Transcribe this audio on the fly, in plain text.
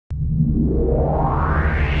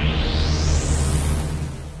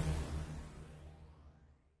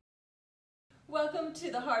Welcome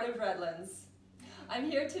to the Heart of Redlands. I'm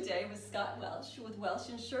here today with Scott Welsh with Welsh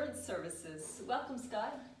Insurance Services. Welcome,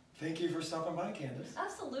 Scott. Thank you for stopping by, Candace.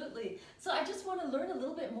 Absolutely. So I just want to learn a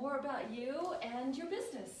little bit more about you and your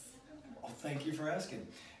business. Well, thank you for asking.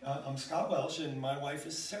 I'm Scott Welsh and my wife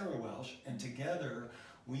is Sarah Welsh, and together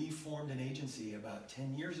we formed an agency about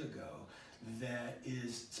 10 years ago that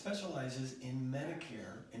specializes in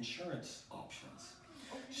Medicare insurance options.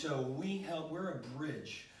 Okay. So we're a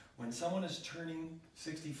bridge. When someone is turning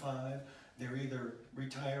 65, they're either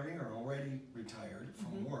retiring or already retired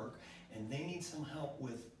from work, and they need some help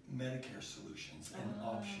with Medicare solutions and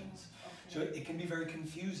options. Okay. So it can be very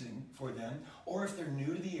confusing for them, or if they're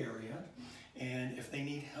new to the area, and if they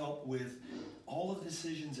need help with all of the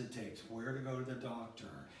decisions it takes, where to go to the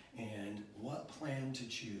doctor, and what plan to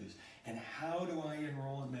choose, and how do I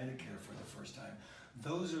enroll in Medicare for the first time.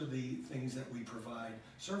 Those are the things that we provide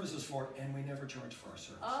services for, and we never charge for our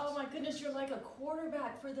services. Oh my goodness, you're like a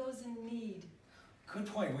quarterback for those in need. Good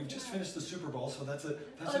point. We've just finished the Super Bowl, so that's a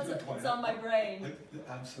good point. It's on my brain.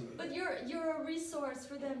 Absolutely. But you're a resource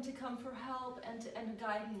for them to come for help and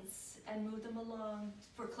guidance and move them along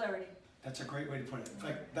for clarity. That's a great way to put it. In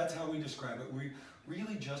fact, that's how we describe it. We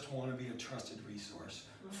really just want to be a trusted resource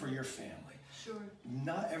for your family. Sure.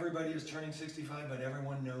 Not everybody is turning 65, but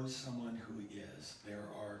everyone knows someone who is. There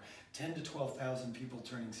are 10 to 12,000 people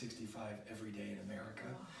turning 65 every day in America.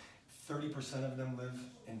 30% of them live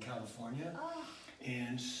in California.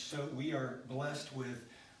 And so we are blessed with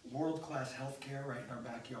world-class health care right in our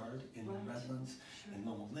backyard in Redlands, in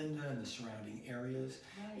Loma Linda, and the surrounding areas.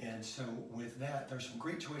 And so with that, there's some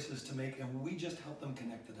great choices to make, and we just help them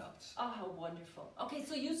connect the dots. Oh, how wonderful. Okay,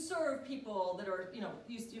 so you serve people that are,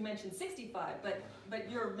 you mentioned 65, but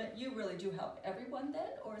you really do help everyone then,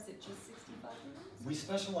 or is it just 65 years? We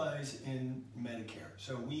specialize in Medicare.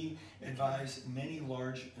 So we advise many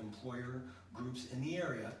large employer groups in the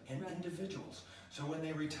area and individuals. So when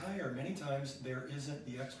they retire, many times there isn't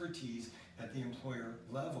the expertise at the employer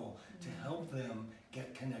level to help them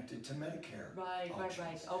get connected to Medicare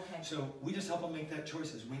options. Okay. So we just help them make that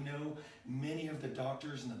choices. We know many of the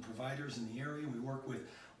doctors and the providers in the area. We work with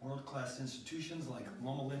world-class institutions like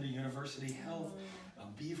Loma Linda University Health,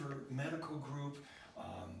 Beaver Medical Group,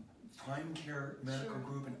 Prime Care Medical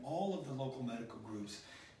Group, and all of the local medical groups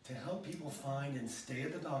to help people find and stay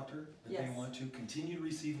at the doctor that they want to, continue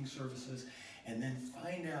receiving services, and then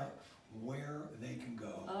find out where they can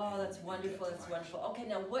go. Oh, that's wonderful, that's wonderful. Okay,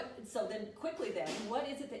 now so then quickly then, what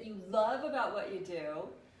is it that you love about what you do?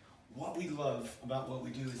 What we love about what we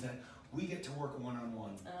do is that we get to work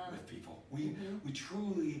one-on-one with people. We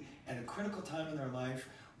truly, at a critical time in their life,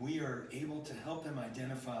 we are able to help them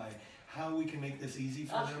identify how we can make this easy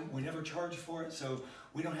for them. We never charge for it, so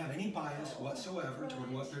we don't have any bias whatsoever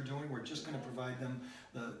toward what they're doing. We're just going to provide them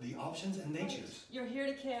the options, and they choose. You're here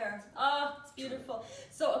to care. Ah, it's beautiful.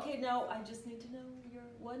 So, okay, now I just need to know your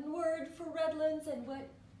one word for Redlands and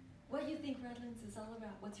what you think Redlands is all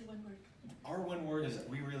about. What's your one word? Our one word is that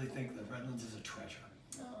we really think that Redlands is a treasure.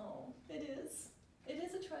 Oh, it is. It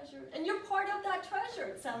is a treasure. And you're part of that treasure,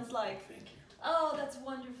 it sounds like. Thank you. Oh, that's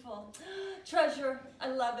wonderful. Treasure, I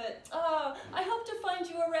love it. Oh, I hope to find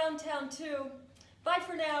you around town too. Bye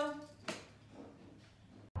for now.